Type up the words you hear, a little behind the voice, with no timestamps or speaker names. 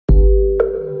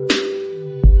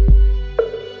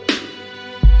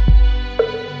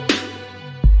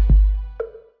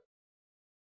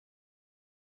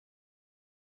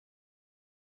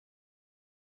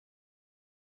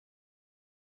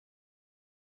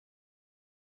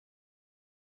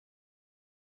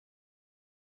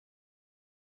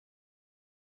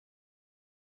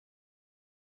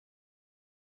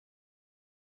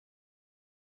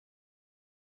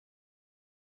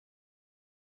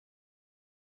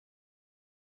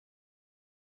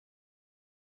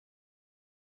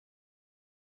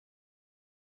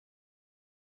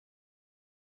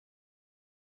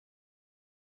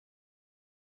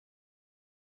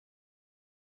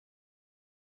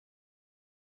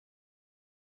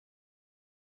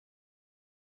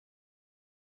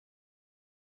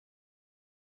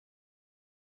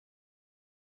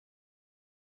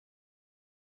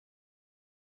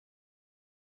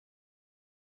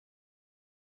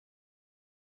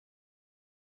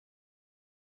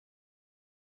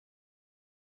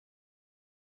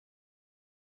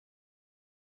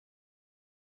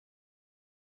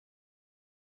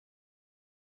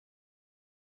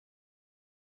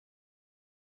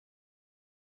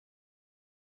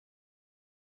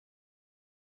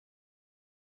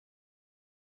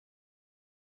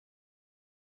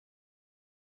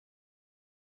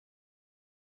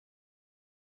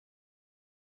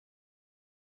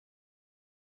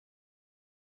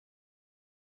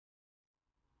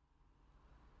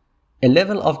A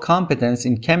level of competence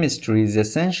in chemistry is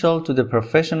essential to the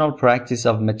professional practice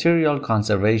of material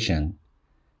conservation.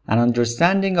 An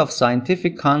understanding of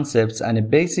scientific concepts and a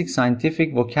basic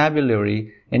scientific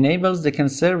vocabulary enables the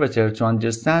conservator to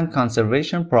understand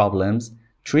conservation problems,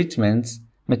 treatments,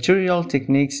 material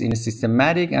techniques in a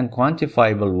systematic and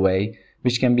quantifiable way,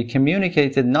 which can be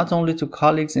communicated not only to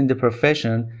colleagues in the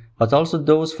profession, but also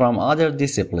those from other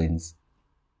disciplines.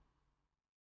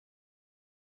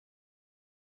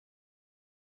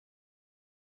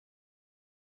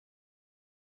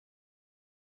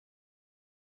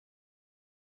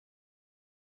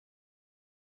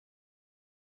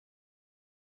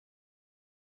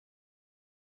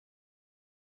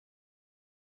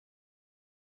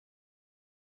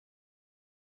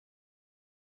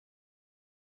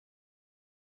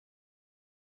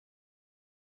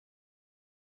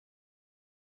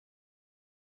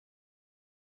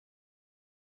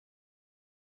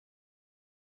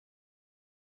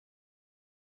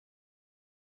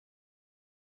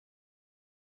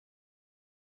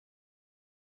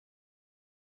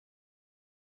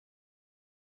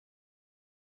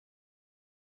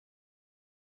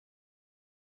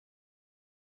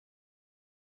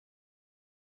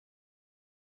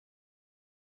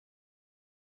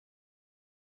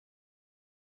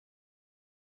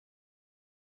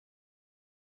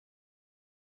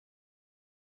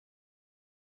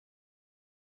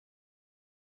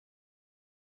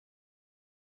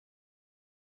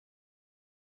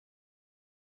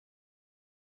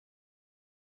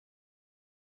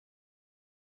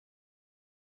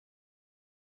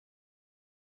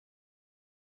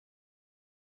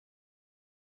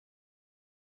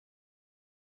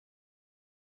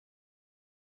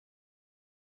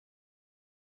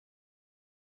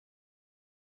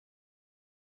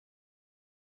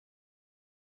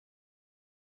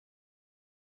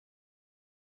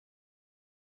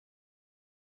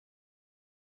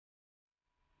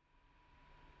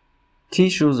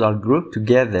 Tissues are grouped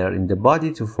together in the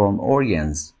body to form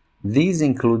organs. These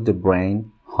include the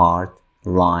brain, heart,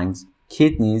 lungs,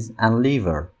 kidneys, and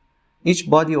liver. Each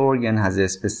body organ has a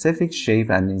specific shape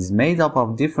and is made up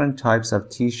of different types of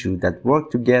tissue that work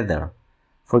together.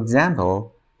 For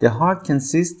example, the heart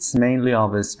consists mainly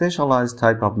of a specialized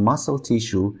type of muscle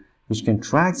tissue which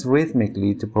contracts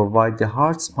rhythmically to provide the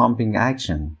heart's pumping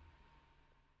action.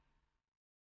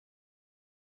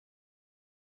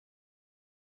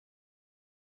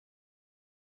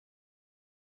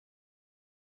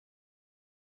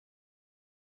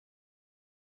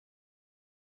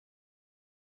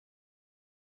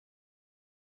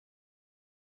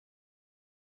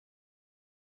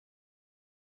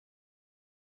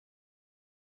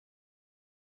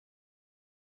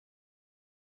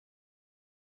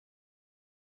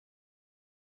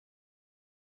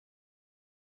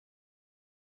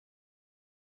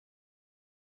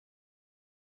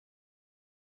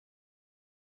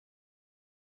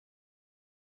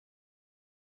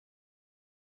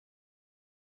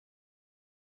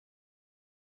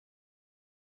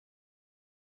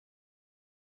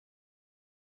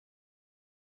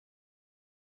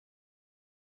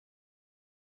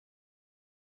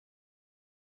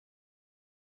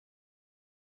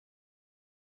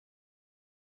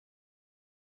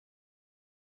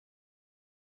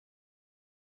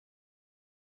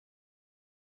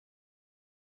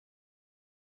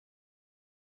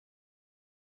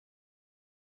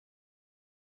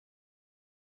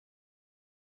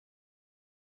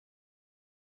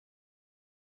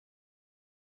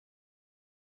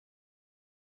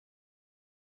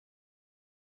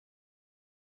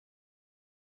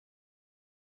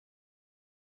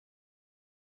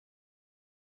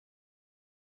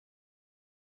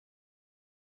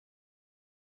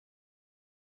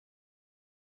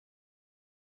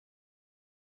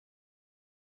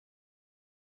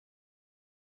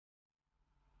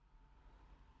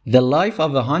 The life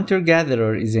of a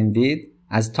hunter-gatherer is indeed,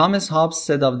 as Thomas Hobbes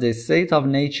said of the state of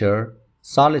nature,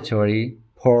 solitary,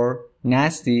 poor,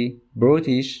 nasty,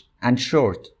 brutish, and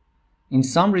short. In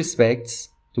some respects,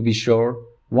 to be sure,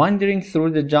 wandering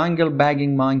through the jungle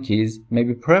bagging monkeys may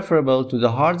be preferable to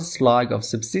the hard slog of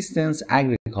subsistence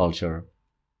agriculture.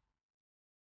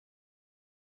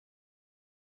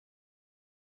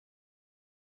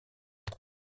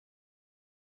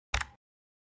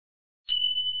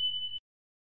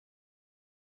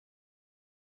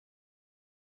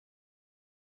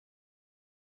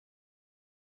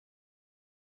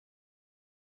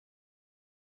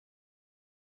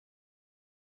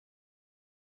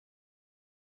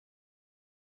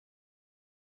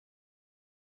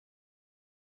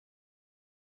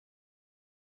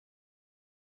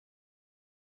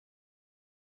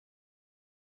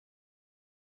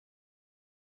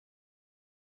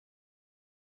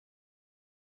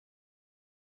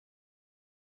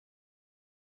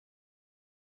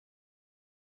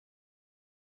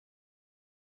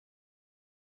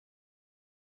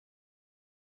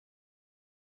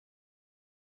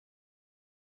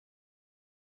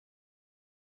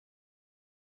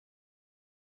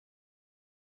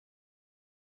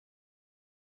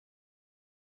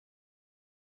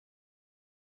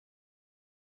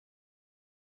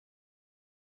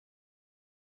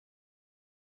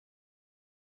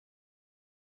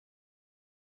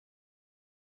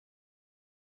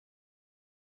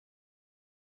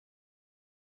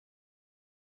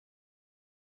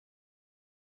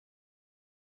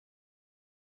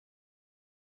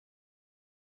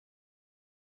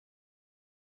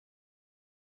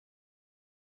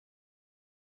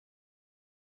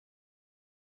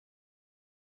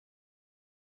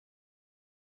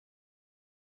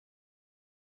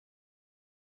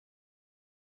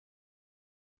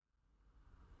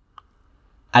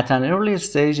 At an earlier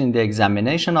stage in the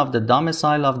examination of the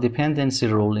domicile of dependency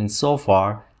rule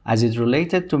insofar as it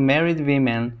related to married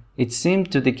women, it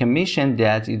seemed to the Commission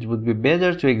that it would be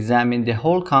better to examine the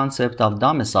whole concept of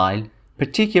domicile,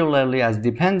 particularly as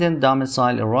dependent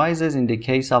domicile arises in the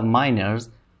case of minors,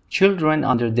 children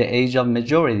under the age of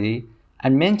majority,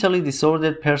 and mentally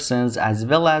disordered persons as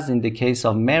well as in the case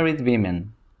of married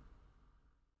women.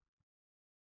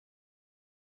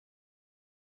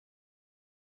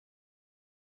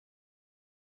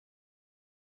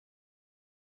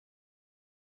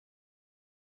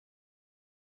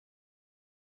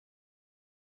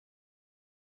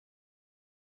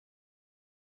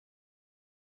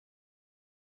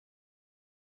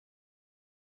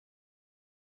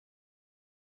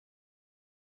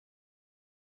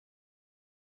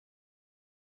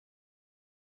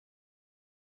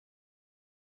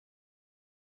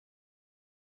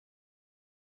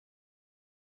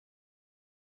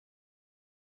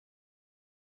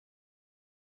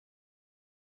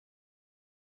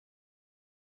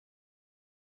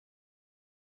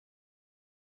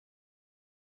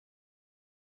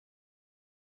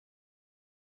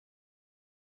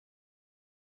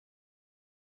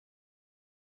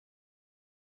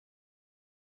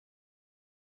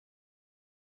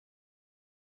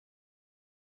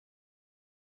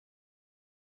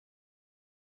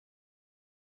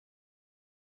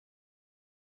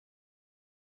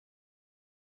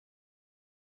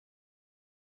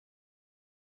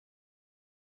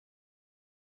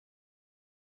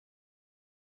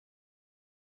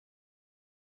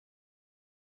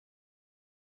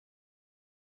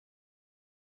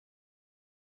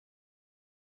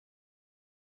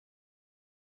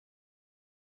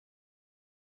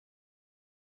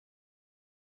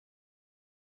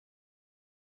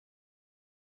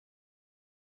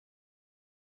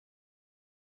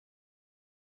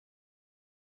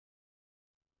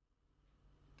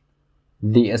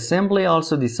 The Assembly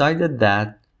also decided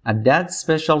that, at that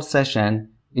special session,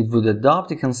 it would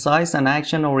adopt a concise and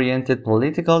action-oriented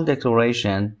political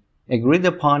declaration agreed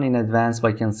upon in advance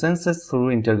by consensus through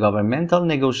intergovernmental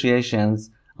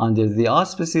negotiations under the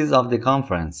auspices of the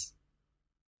conference.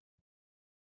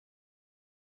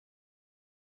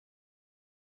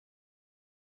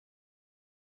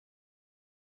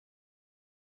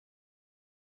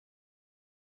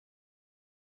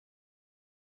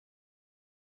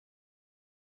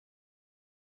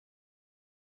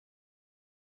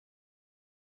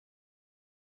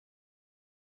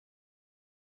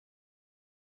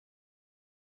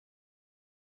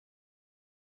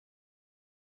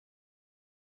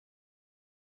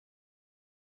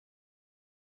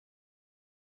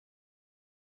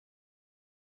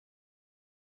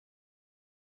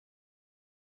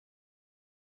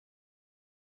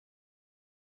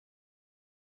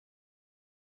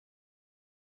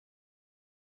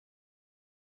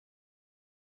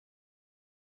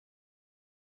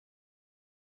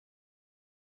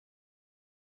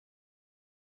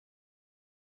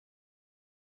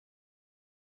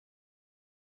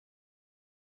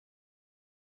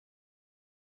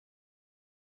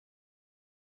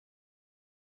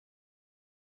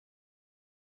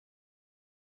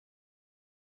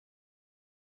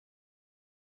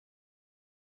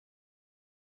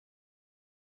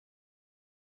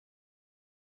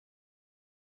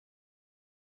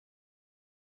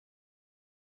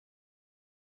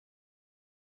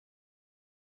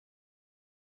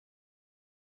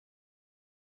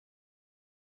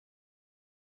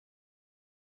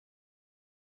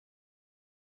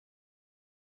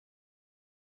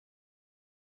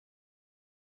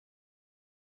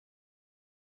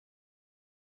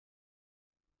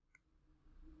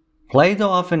 Plato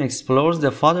often explores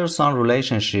the father-son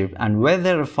relationship and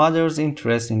whether a father's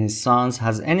interest in his sons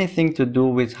has anything to do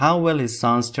with how well his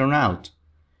sons turn out.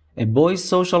 A boy's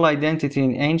social identity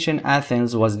in ancient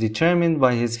Athens was determined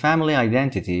by his family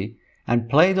identity, and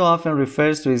Plato often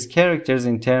refers to his characters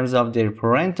in terms of their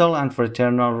parental and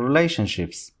fraternal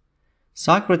relationships.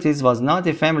 Socrates was not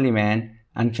a family man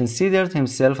and considered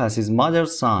himself as his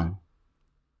mother's son.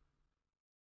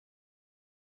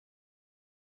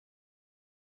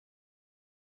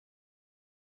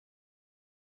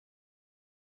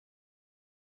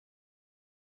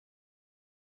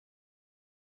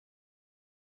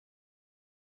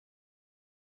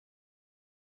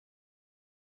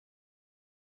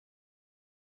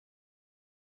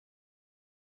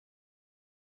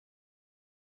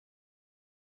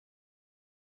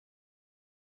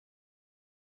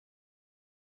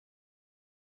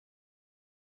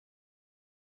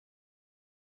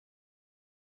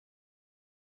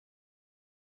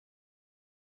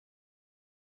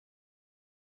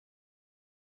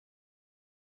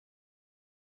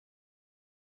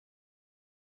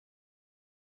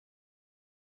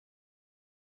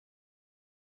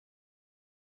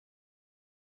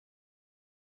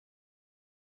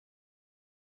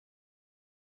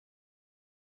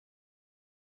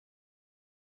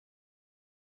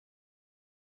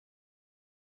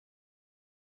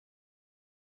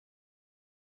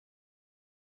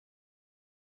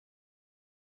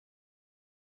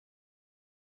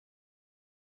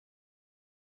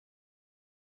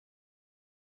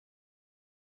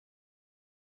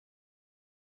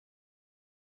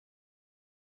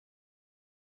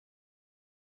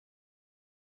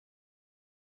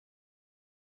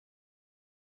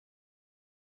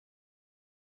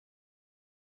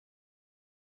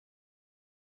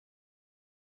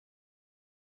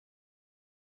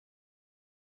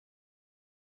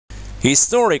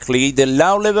 Historically, the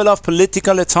low level of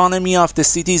political autonomy of the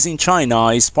cities in China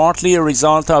is partly a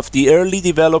result of the early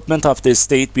development of the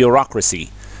state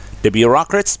bureaucracy. The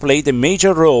bureaucrats played a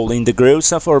major role in the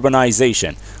growth of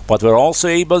urbanization, but were also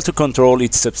able to control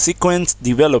its subsequent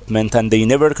development, and they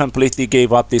never completely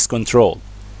gave up this control.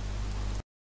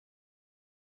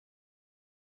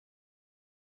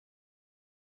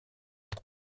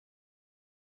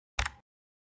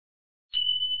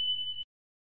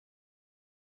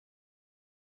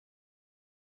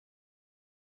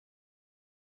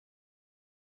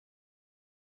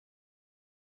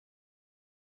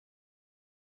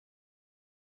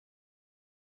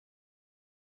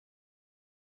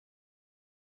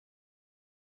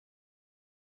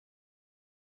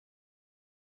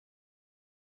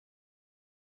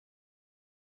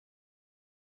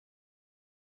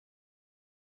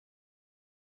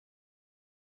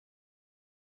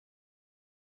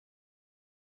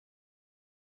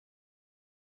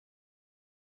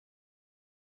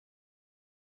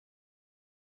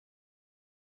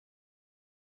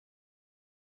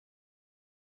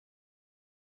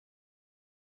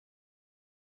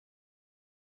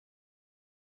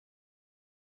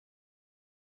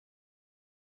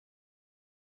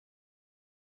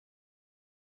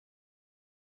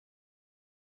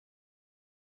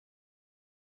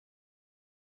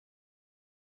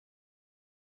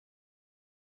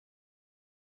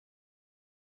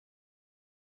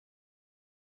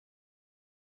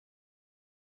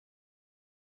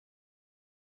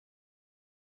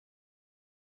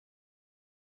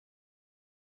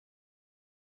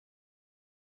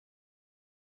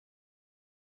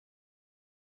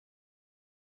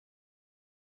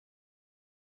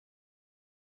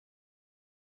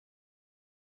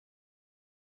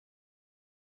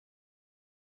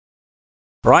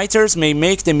 Writers may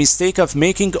make the mistake of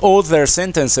making all their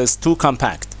sentences too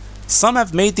compact. Some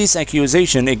have made this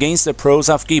accusation against the prose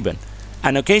of Gibbon.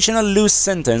 An occasional loose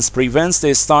sentence prevents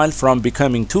the style from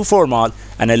becoming too formal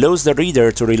and allows the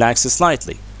reader to relax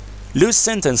slightly. Loose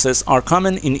sentences are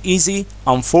common in easy,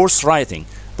 unforced writing,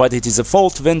 but it is a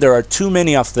fault when there are too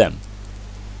many of them.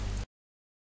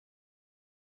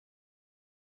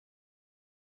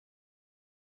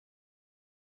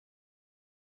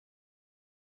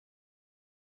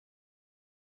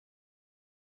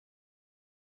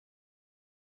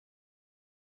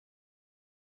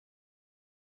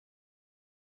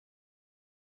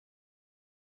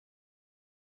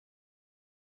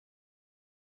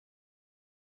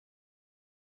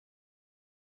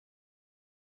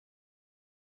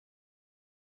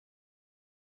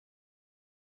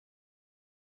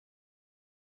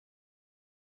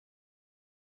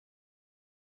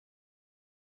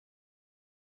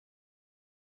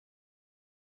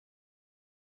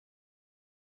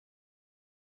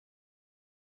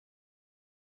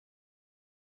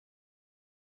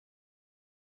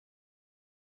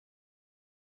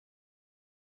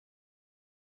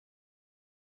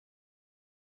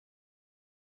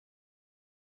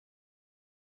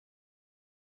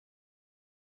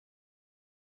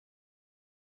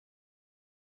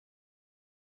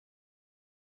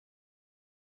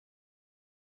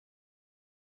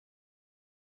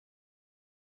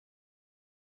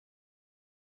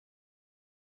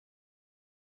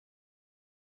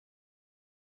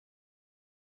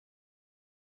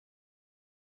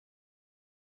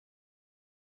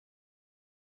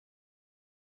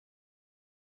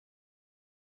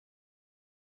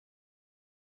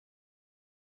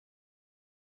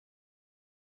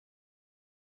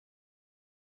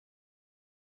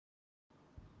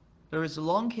 There is a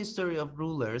long history of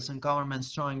rulers and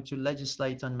governments trying to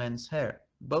legislate on men's hair,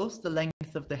 both the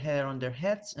length of the hair on their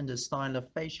heads and the style of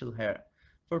facial hair.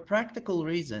 For practical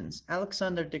reasons,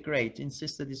 Alexander the Great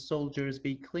insisted his soldiers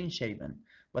be clean-shaven,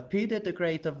 but Peter the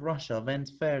Great of Russia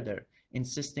went further,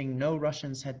 insisting no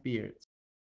Russians had beards.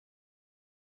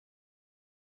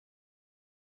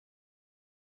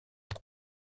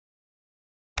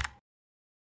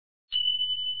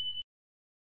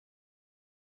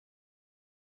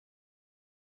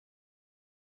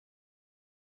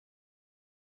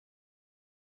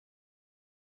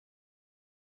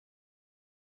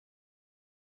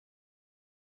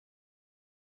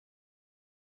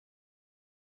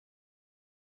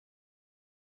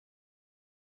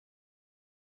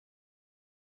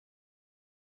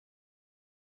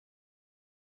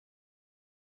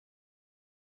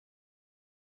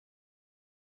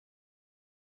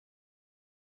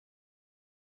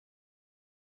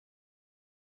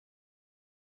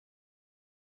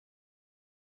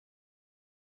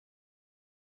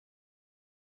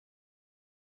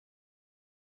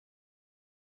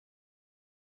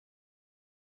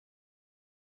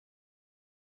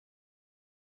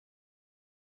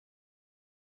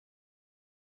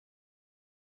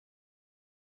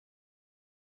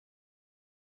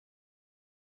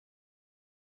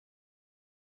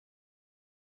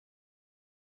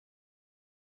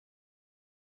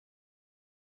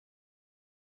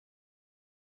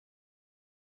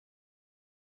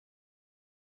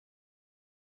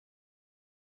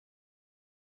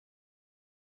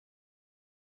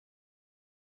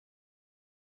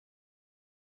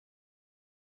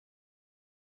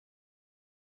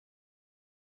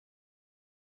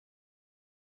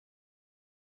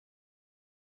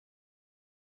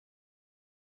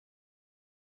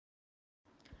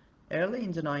 Early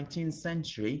in the 19th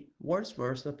century,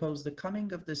 Wordsworth opposed the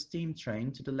coming of the steam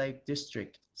train to the Lake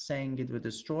District, saying it would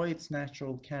destroy its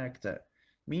natural character.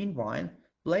 Meanwhile,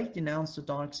 Blake denounced the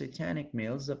dark satanic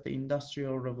mills of the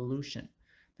Industrial Revolution.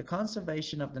 The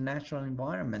conservation of the natural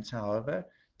environment, however,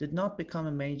 did not become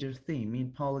a major theme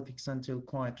in politics until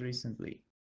quite recently.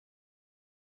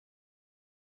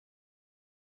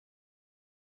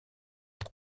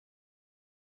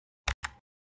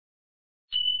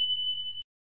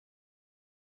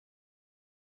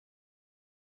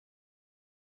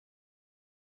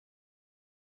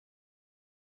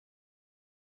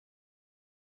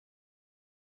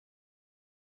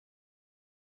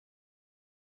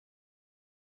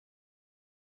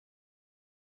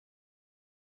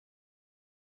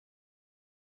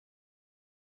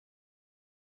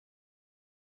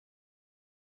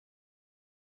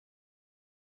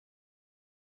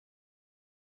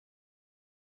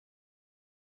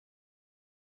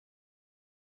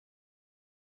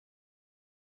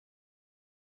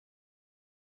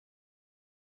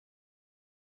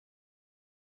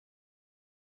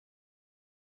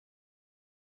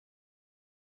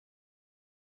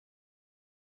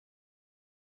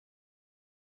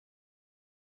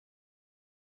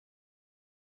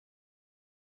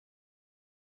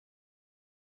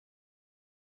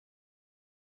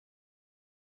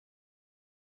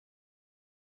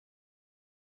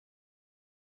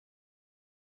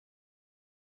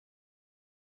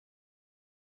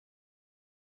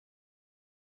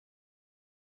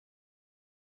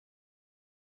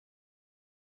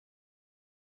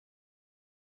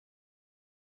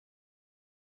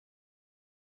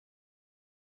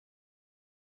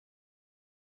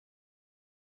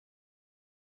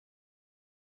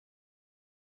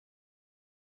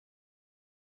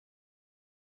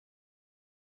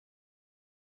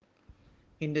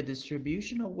 In the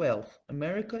distribution of wealth,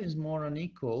 America is more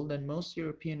unequal than most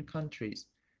European countries.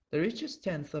 The richest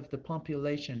tenth of the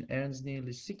population earns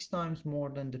nearly 6 times more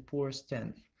than the poorest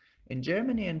tenth. In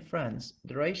Germany and France,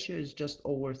 the ratio is just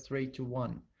over 3 to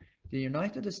 1. The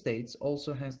United States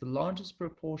also has the largest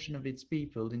proportion of its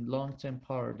people in long-term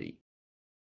poverty.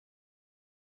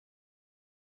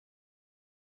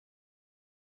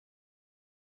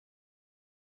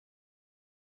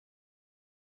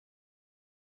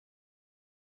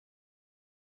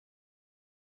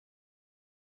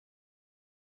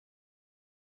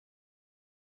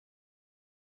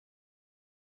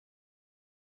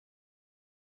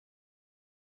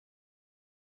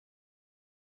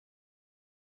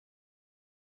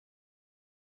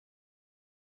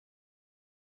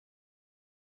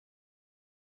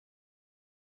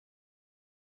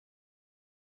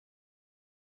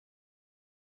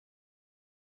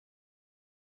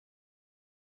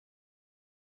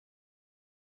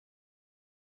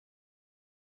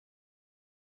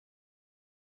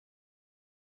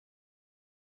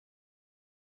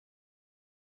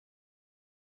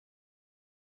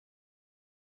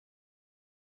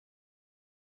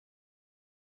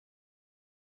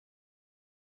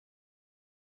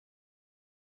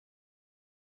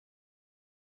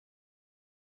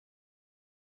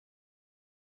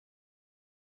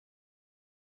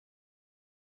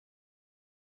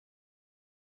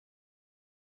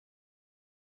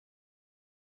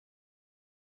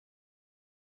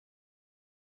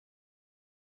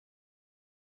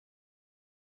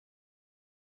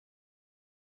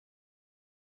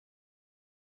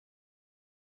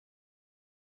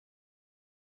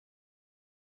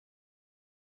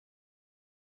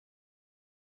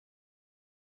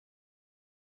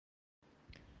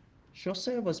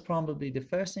 Chaucer was probably the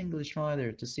first English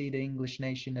writer to see the English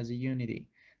nation as a unity.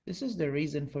 This is the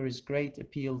reason for his great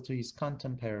appeal to his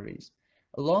contemporaries.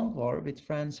 A long war with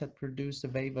France had produced a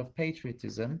wave of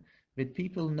patriotism, with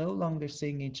people no longer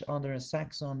seeing each other as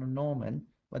Saxon or Norman,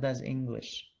 but as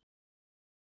English.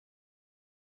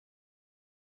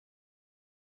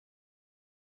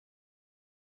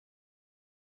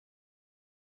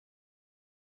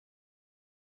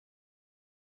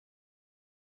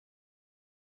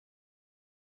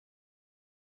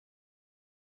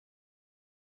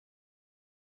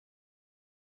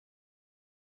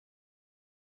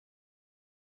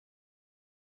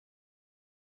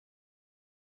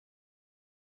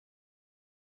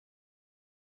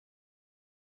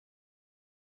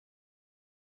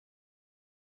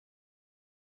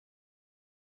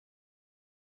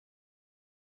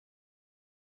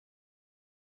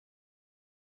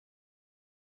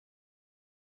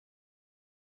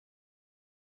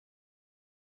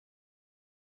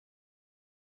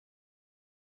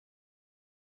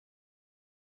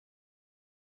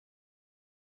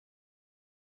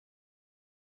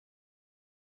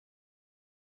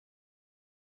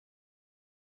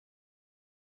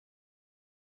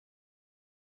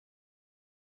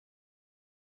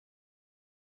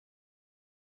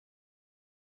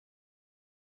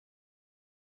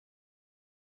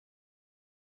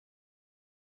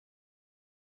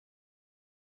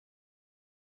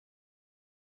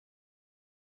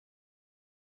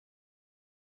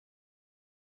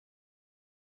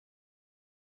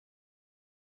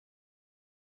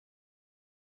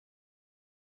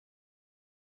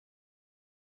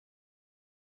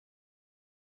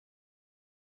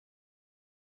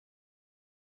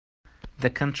 The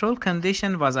control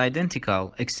condition was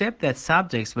identical, except that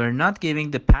subjects were not giving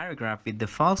the paragraph with the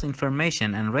false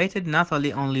information and rated not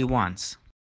only once.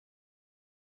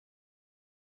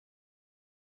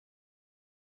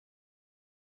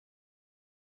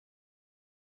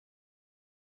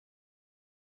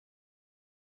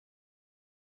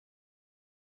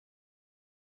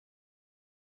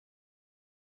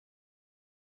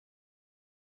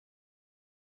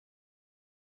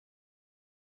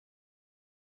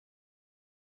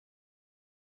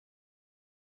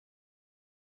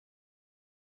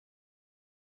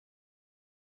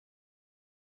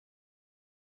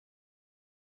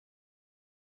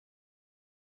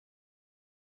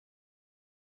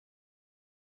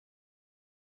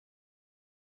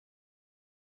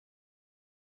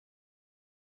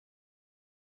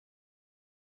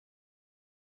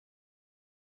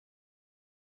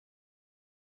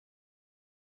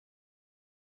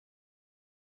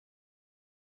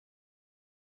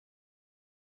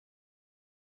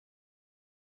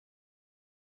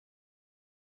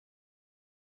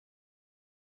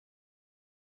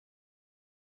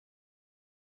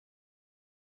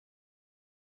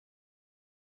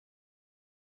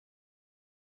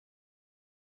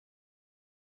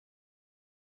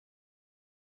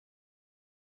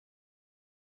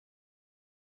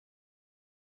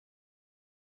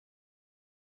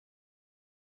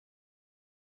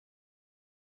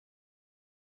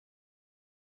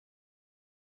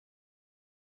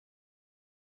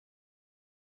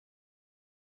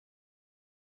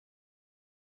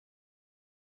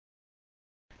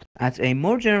 At a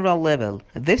more general level,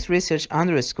 this research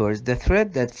underscores the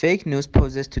threat that fake news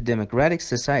poses to democratic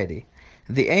society.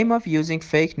 The aim of using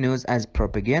fake news as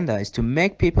propaganda is to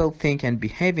make people think and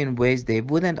behave in ways they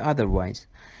wouldn't otherwise.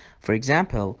 For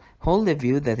example, hold a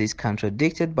view that is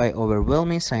contradicted by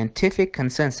overwhelming scientific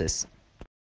consensus.